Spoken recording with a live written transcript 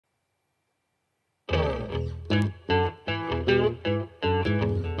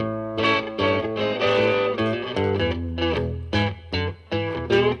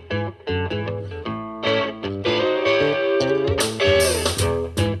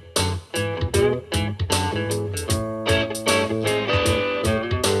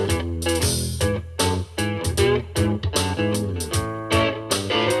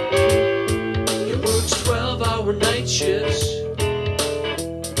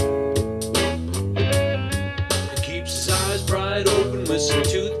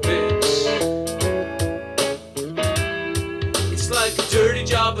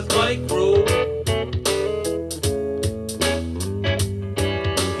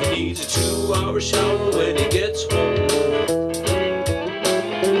needs a 2-hour shower when he gets home.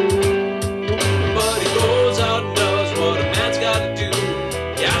 But he goes out and does what a man's gotta do.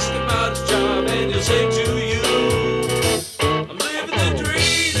 You ask him about his job and he'll say to you, I'm living the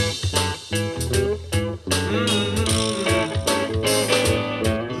dream.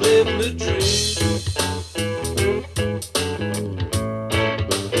 Living the dream.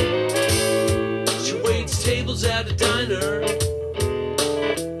 She waits tables at a diner.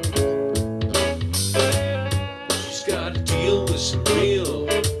 She's gotta deal with some real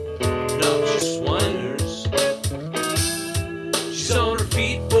obnoxious whiners. She's on her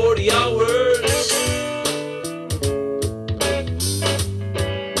feet 40 hours,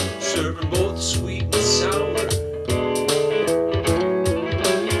 serving both